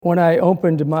When I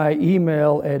opened my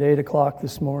email at 8 o'clock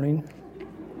this morning,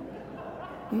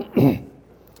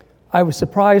 I was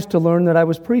surprised to learn that I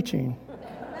was preaching.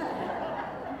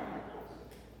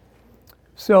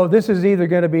 So this is either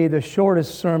going to be the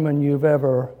shortest sermon you've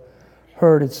ever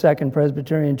heard at Second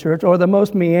Presbyterian Church, or the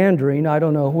most meandering, I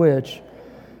don't know which.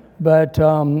 But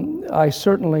I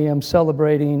certainly am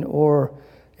celebrating or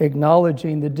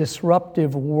acknowledging the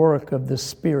disruptive work of the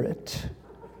Spirit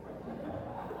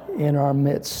in our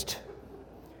midst.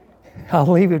 I'll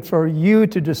leave it for you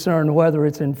to discern whether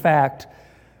it's in fact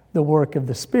the work of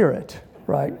the Spirit,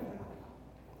 right?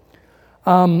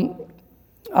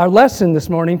 Our lesson this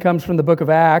morning comes from the book of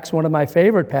Acts, one of my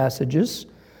favorite passages.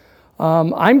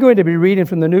 I'm going to be reading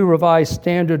from the New Revised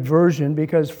Standard Version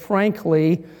because,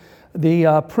 frankly,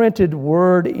 the printed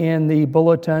word in the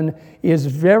bulletin is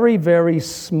very, very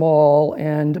small,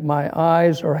 and my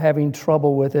eyes are having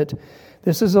trouble with it.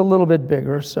 This is a little bit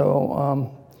bigger,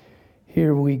 so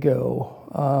here we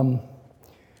go.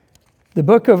 The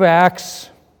book of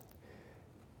Acts,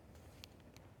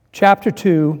 chapter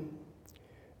 2,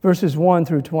 verses 1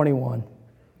 through 21.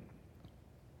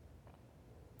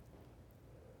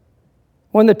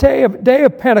 When the day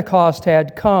of Pentecost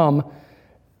had come,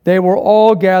 they were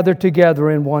all gathered together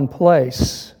in one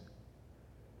place.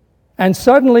 And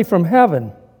suddenly from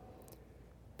heaven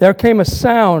there came a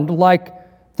sound like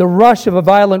the rush of a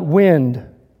violent wind,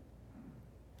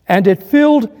 and it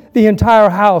filled the entire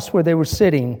house where they were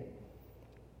sitting.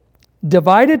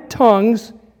 Divided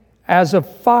tongues as of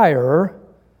fire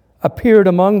appeared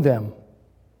among them,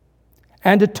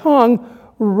 and a tongue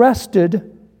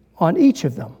rested on each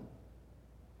of them.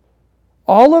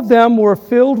 All of them were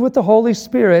filled with the Holy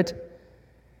Spirit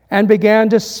and began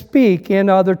to speak in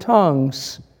other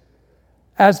tongues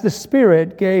as the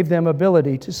Spirit gave them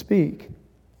ability to speak.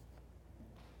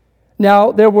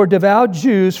 Now there were devout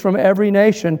Jews from every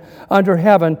nation under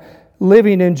heaven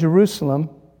living in Jerusalem.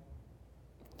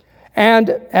 And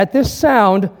at this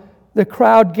sound, the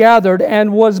crowd gathered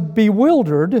and was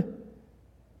bewildered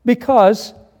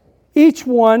because each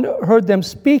one heard them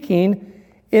speaking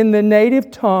in the native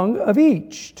tongue of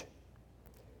each.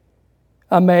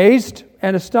 Amazed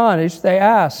and astonished, they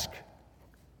asked,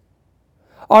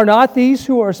 "Are not these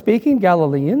who are speaking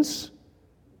Galileans?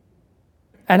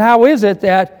 And how is it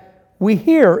that we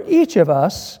hear each of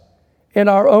us in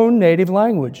our own native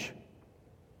language?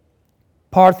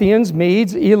 Parthians,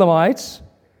 Medes, Elamites,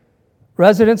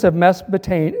 residents of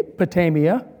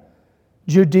Mesopotamia,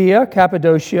 Judea,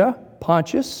 Cappadocia,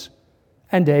 Pontus,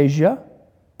 and Asia,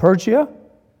 Persia,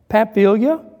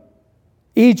 Pamphylia,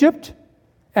 Egypt,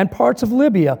 and parts of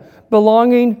Libya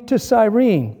belonging to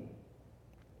Cyrene,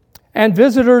 and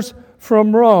visitors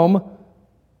from Rome,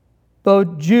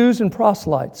 both Jews and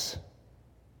proselytes,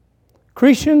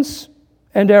 Cretians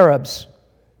and Arabs,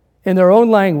 in their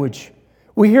own language.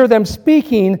 We hear them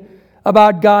speaking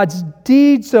about God's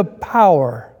deeds of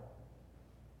power."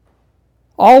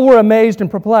 All were amazed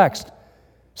and perplexed,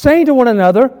 saying to one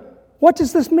another, "What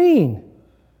does this mean?"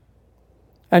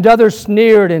 And others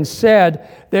sneered and said,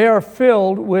 "They are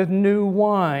filled with new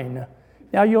wine."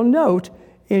 Now you'll note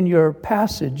in your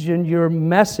passage, in your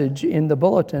message in the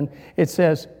bulletin, it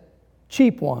says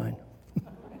cheap wine.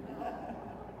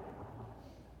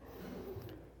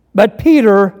 But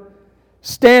Peter,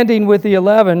 standing with the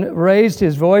 11, raised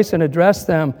his voice and addressed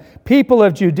them, "People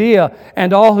of Judea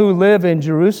and all who live in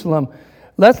Jerusalem,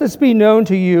 let this be known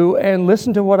to you and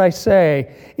listen to what I say.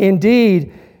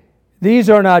 Indeed, these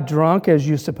are not drunk as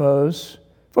you suppose,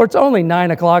 for it's only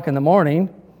 9 o'clock in the morning.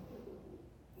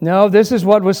 No, this is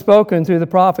what was spoken through the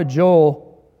prophet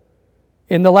Joel.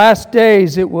 In the last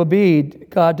days it will be,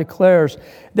 God declares,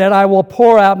 that I will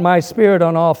pour out my Spirit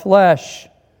on all flesh.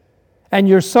 And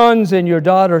your sons and your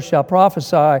daughters shall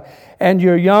prophesy, and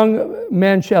your young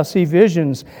men shall see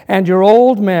visions, and your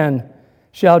old men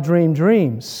shall dream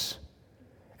dreams.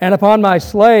 And upon my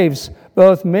slaves,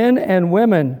 both men and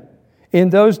women, in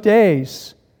those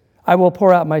days I will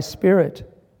pour out my Spirit,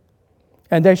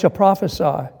 and they shall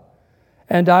prophesy.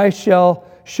 And I shall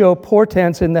show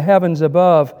portents in the heavens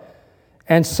above,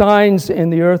 and signs in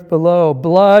the earth below,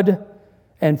 blood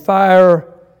and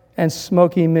fire and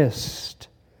smoky mist.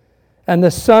 And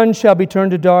the sun shall be turned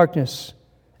to darkness,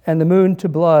 and the moon to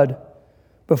blood,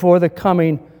 before the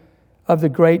coming of the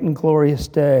great and glorious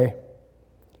day.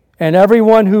 And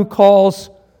everyone who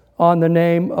calls on the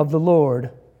name of the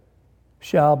Lord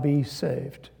shall be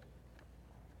saved."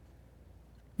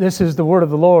 This is the word of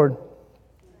the Lord.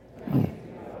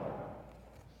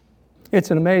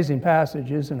 It's an amazing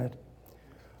passage, isn't it?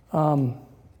 And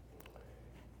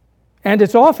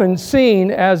it's often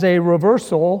seen as a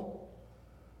reversal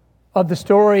of the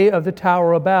story of the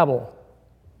Tower of Babel.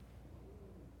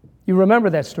 You remember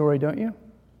that story, don't you?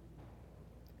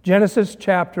 Genesis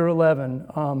chapter 11.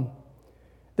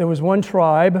 There was one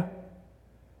tribe,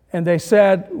 and they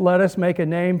said, let us make a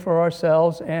name for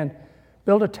ourselves and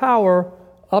build a tower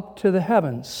up to the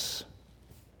heavens.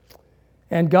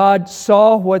 And God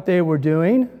saw what they were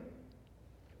doing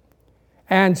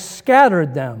and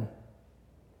scattered them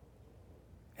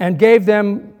and gave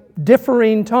them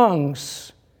differing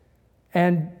tongues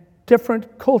and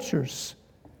different cultures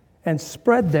and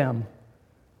spread them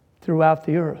throughout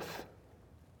the earth.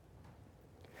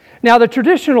 Now, the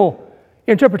traditional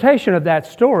interpretation of that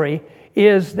story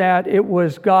is that it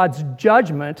was God's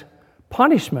judgment,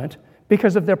 punishment,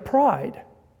 because of their pride.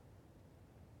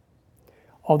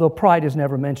 Although pride is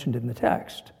never mentioned in the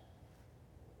text.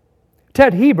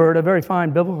 Ted Hebert, a very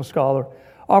fine biblical scholar,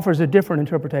 offers a different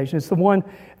interpretation. It's the one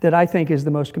that I think is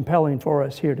the most compelling for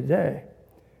us here today.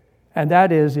 And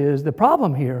that is the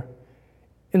problem here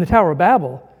in the Tower of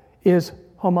Babel is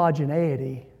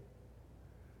homogeneity.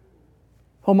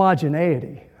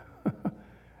 Homogeneity.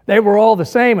 They were all the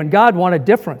same, and God wanted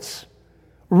difference.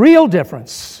 Real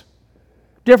difference.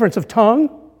 Difference of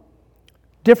tongue,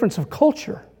 difference of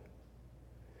culture,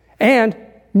 and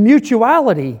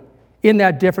mutuality in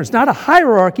that difference. Not a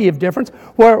hierarchy of difference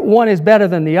where one is better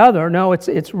than the other. No,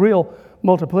 it's real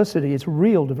multiplicity. It's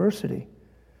real diversity.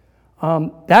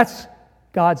 That's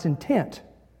God's intent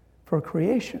for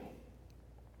creation.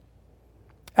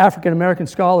 African-American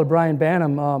scholar Brian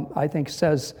Banham, I think,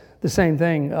 says the same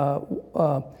thing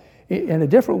in a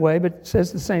different way, but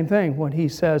says the same thing when he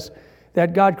says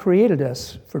that God created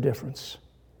us for difference.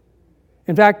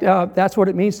 In fact, that's what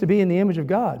it means to be in the image of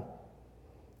God,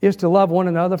 is to love one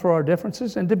another for our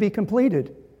differences and to be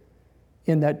completed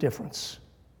in that difference.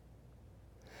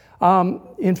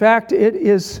 In fact, it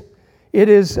is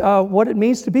what it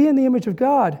means to be in the image of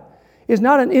God is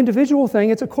not an individual thing,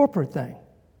 it's a corporate thing.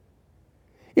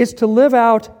 It's to live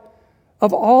out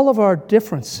of all of our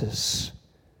differences,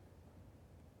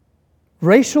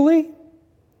 racially,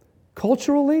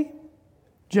 culturally,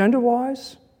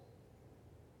 gender-wise.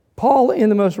 Paul, in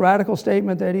the most radical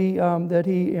statement that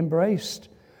he embraced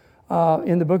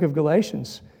in the book of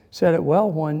Galatians, said it well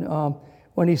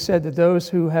when he said that those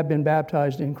who have been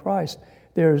baptized in Christ,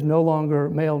 there is no longer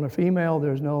male nor female,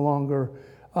 there's no longer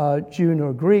Jew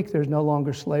nor Greek, there's no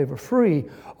longer slave or free.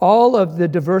 All of the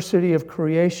diversity of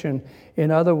creation, in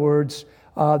other words,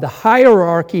 the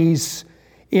hierarchies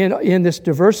in this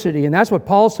diversity, and that's what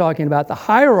Paul's talking about, the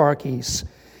hierarchies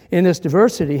in this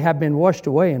diversity have been washed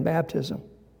away in baptism.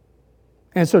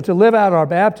 And so to live out our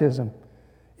baptism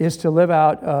is to live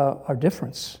out our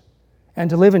difference and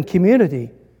to live in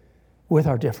community with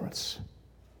our difference.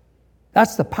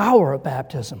 That's the power of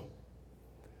baptism.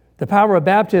 The power of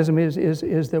baptism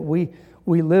is that we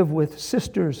live with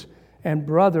sisters and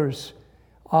brothers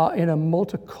in a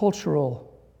multicultural,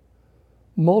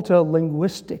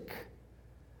 multilinguistic,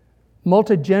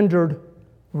 multigendered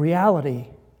reality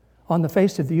on the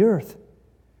face of the earth.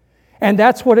 And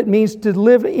that's what it means to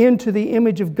live into the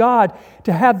image of God,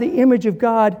 to have the image of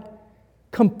God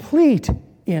complete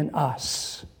in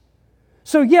us.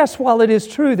 So yes, while it is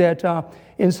true that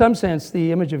in some sense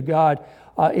the image of God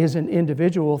is an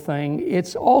individual thing,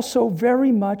 it's also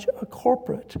very much a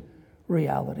corporate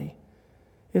reality.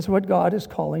 It's what God is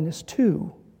calling us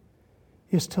to,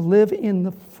 is to live in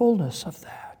the fullness of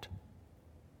that.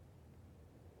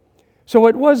 So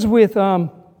it was with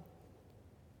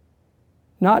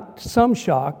not some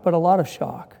shock, but a lot of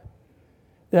shock,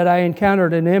 that I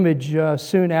encountered an image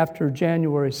soon after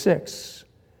January 6th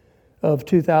of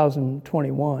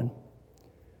 2021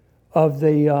 of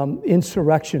the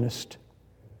insurrectionist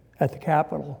at the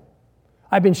Capitol.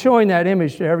 I've been showing that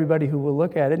image to everybody who will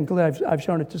look at it, and I've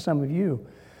shown it to some of you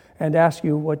and asked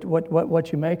you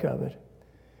what you make of it.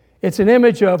 It's an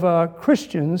image of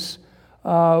Christians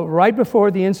right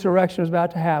before the insurrection was about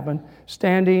to happen,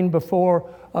 standing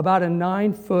before about a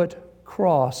 9-foot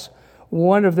cross.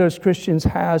 One of those Christians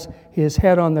has his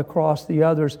head on the cross. The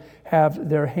others have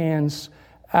their hands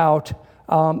out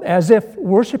as if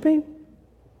worshiping,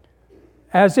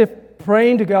 as if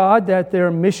praying to God that their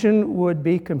mission would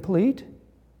be complete.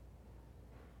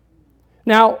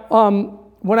 Now,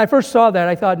 when I first saw that,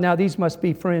 I thought, now these must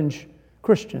be fringe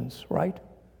Christians, right?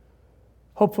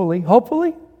 Hopefully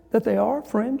that they are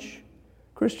fringe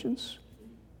Christians.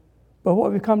 But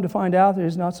what we've come to find out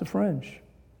is not so fringe.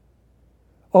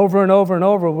 Over and over and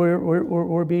over,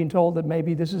 we're being told that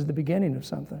maybe this is the beginning of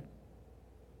something.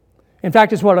 In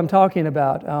fact, it's what I'm talking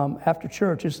about after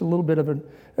church. It's a little bit of an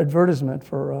advertisement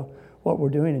for what we're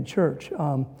doing in church.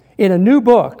 In a new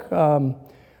book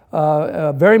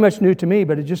very much new to me,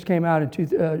 but it just came out in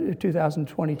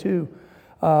 2022.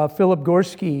 Philip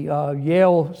Gorski,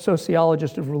 Yale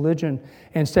sociologist of religion,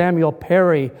 and Samuel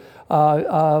Perry,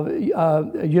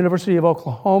 University of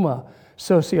Oklahoma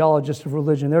sociologist of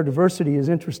religion. Their diversity is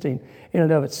interesting in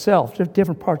and of itself.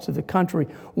 Different parts of the country,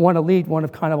 one elite, one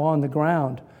of kind of on the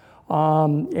ground.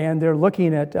 And they're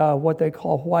looking at what they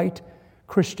call white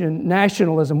Christian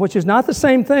nationalism, which is not the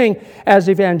same thing as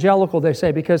evangelical, they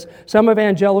say, because some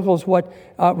evangelicals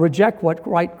reject what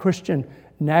white Christian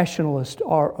nationalists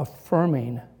are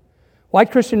affirming.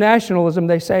 White Christian nationalism,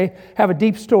 they say, have a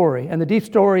deep story, and the deep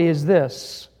story is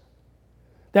this: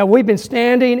 that we've been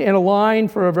standing in a line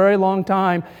for a very long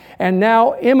time, and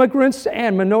now immigrants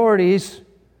and minorities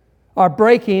are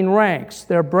breaking ranks.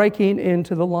 They're breaking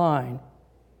into the line.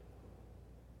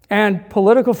 And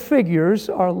political figures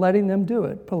are letting them do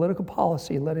it, political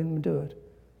policy letting them do it.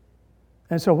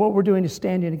 And so what we're doing is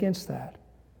standing against that.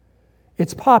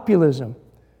 It's populism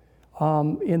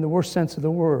in the worst sense of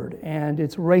the word, and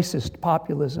it's racist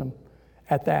populism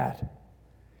at that.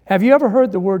 Have you ever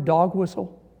heard the word dog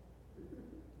whistle?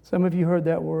 Some of you heard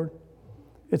that word.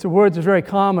 It's a word that's very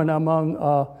common among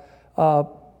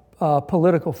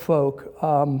political folk.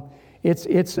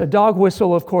 It's a dog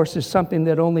whistle, of course, is something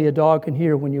that only a dog can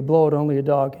hear. When you blow it, only a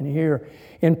dog can hear.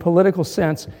 In political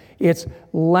sense, it's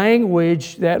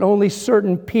language that only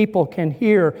certain people can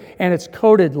hear, and it's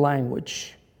coded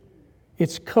language.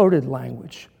 It's coded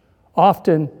language,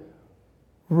 often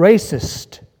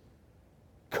racist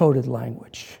coded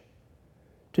language,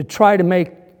 to try to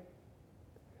make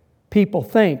people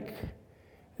think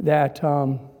that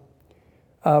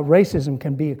racism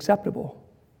can be acceptable.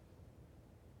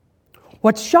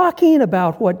 What's shocking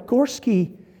about what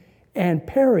Gorski and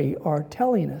Perry are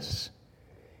telling us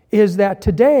is that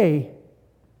today,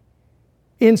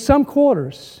 in some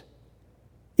quarters,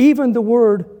 even the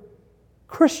word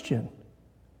Christian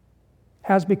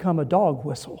has become a dog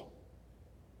whistle.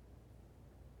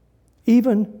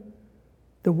 Even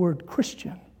the word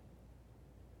Christian.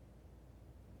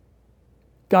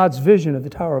 God's vision of the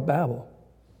Tower of Babel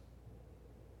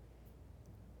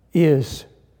is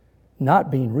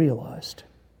not being realized.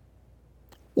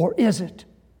 Or is it?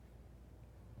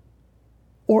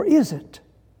 Or is it?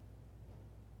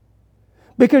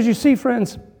 Because you see,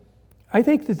 friends, I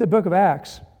think that the book of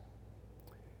Acts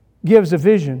gives a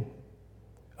vision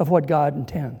of what God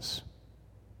intends.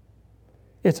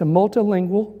 It's a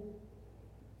multilingual,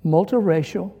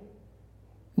 multiracial,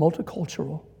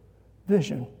 multicultural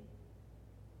vision.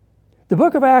 The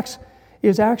book of Acts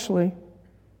is actually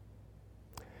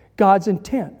God's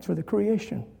intent for the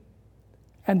creation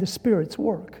and the Spirit's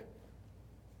work.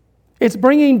 It's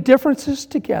bringing differences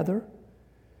together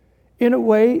in a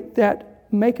way that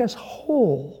make us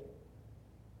whole.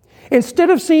 Instead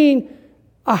of seeing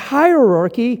a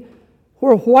hierarchy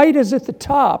where white is at the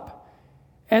top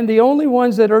and the only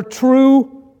ones that are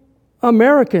true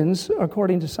Americans,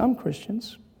 according to some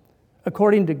Christians,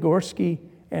 according to Gorski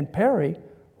and Perry,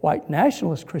 white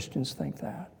nationalist Christians think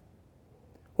that.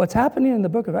 What's happening in the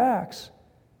book of Acts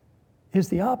is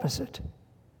the opposite.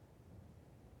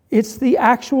 It's the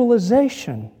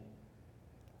actualization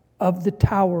of the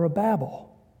Tower of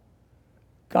Babel,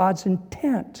 God's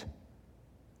intent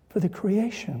for the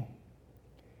creation,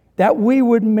 that we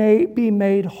would be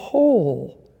made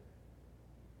whole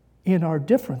in our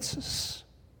differences.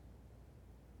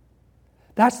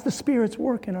 That's the Spirit's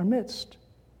work in our midst.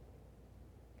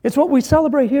 It's what we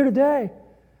celebrate here today.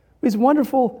 These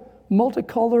wonderful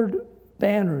multicolored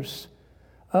banners,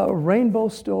 rainbow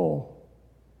stole.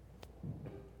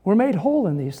 We're made whole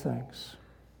in these things.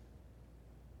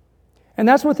 And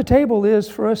that's what the table is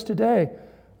for us today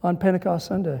on Pentecost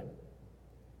Sunday.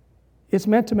 It's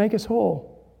meant to make us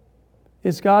whole.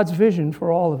 It's God's vision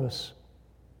for all of us.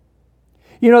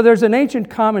 You know, there's an ancient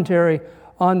commentary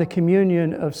on the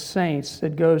communion of saints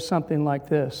that goes something like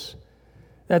this.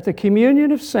 That the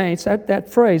communion of saints, that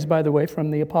phrase, by the way,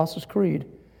 from the Apostles' Creed,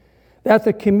 that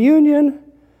the communion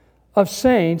of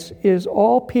saints is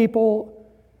all people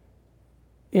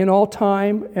in all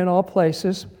time and all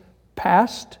places,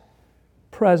 past,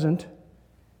 present,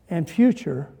 and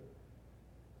future,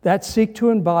 that seek to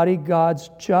embody God's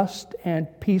just and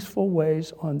peaceful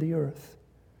ways on the earth.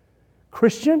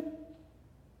 Christian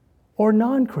or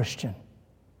non-Christian.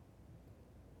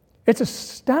 It's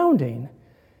astounding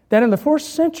that in the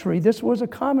first century, this was a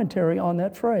commentary on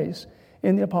that phrase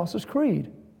in the Apostles'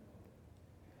 Creed.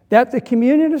 That the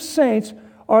communion of saints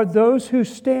are those who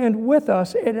stand with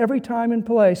us at every time and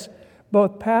place,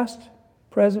 both past,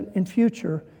 present, and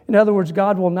future. In other words,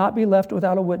 God will not be left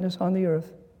without a witness on the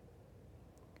earth.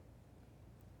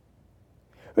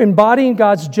 embodying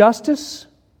God's justice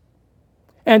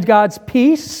and God's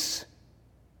peace,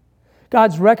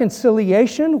 God's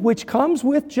reconciliation, which comes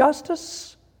with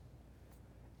justice.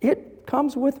 It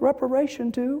comes with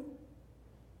reparation too.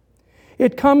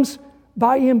 It comes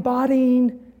by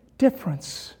embodying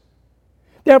difference.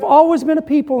 There have always been a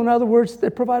people, in other words,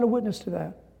 that provide a witness to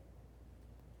that.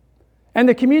 And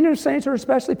the communion of saints are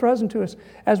especially present to us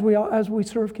as we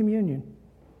serve communion,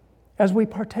 as we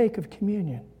partake of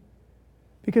communion.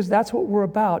 Because that's what we're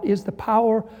about, is the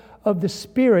power of the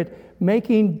Spirit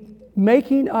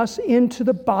making us into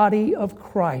the body of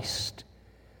Christ.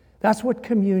 That's what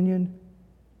communion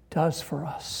does for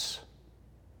us.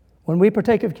 When we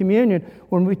partake of communion,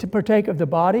 when we partake of the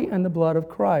body and the blood of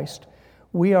Christ,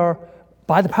 we are,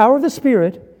 by the power of the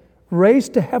Spirit,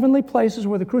 raised to heavenly places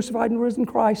where the crucified and risen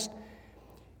Christ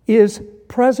is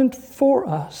present for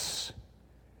us,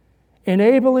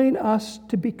 enabling us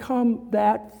to become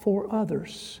that for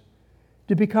others,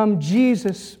 to become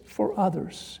Jesus for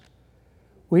others.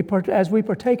 As we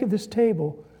partake of this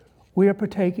table, we are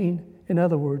partaking, in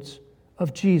other words,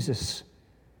 of Jesus,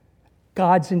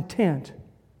 God's intent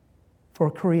for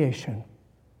creation.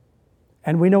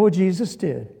 And we know what Jesus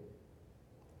did.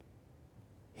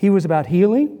 He was about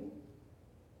healing,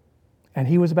 and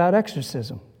He was about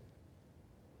exorcism.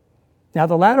 Now,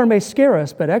 the latter may scare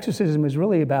us, but exorcism is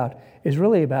really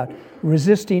about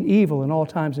resisting evil in all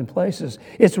times and places.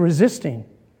 It's resisting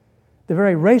the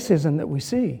very racism that we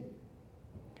see,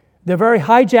 the very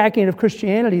hijacking of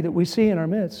Christianity that we see in our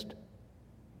midst.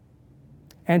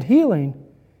 And healing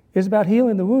is about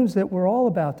healing the wounds that we're all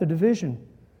about, the division,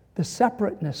 the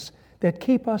separateness that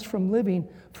keep us from living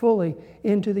fully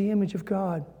into the image of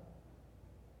God.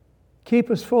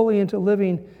 Keep us fully into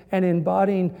living and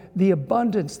embodying the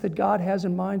abundance that God has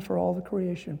in mind for all the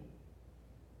creation.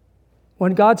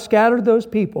 When God scattered those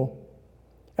people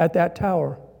at that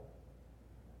tower,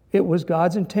 it was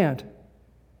God's intent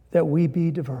that we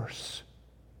be diverse,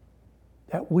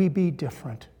 that we be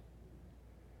different.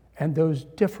 And those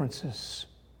differences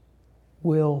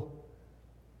will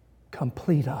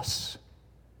complete us,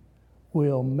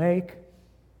 will make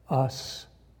us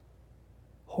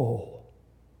whole.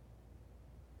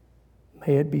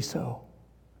 May it be so.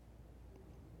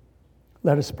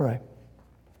 Let us pray.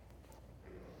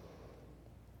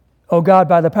 Oh God,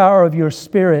 by the power of your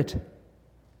Spirit,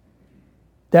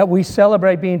 that we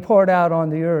celebrate being poured out on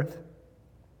the earth,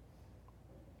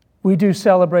 we do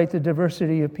celebrate the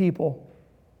diversity of people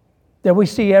that we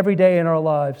see every day in our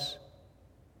lives.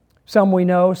 Some we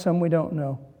know, some we don't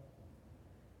know.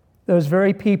 Those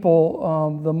very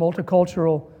people, the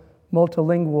multicultural,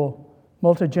 multilingual,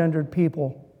 multigendered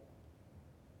people,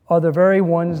 are the very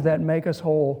ones that make us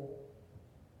whole,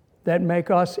 that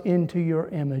make us into your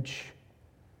image,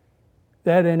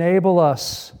 that enable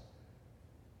us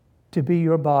to be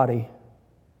your body,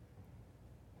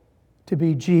 to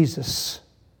be Jesus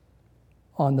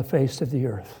on the face of the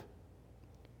earth,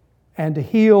 and to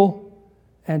heal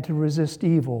and to resist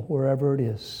evil wherever it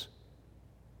is.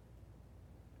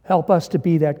 Help us to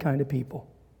be that kind of people.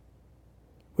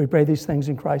 We pray these things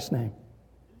in Christ's name.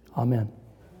 Amen.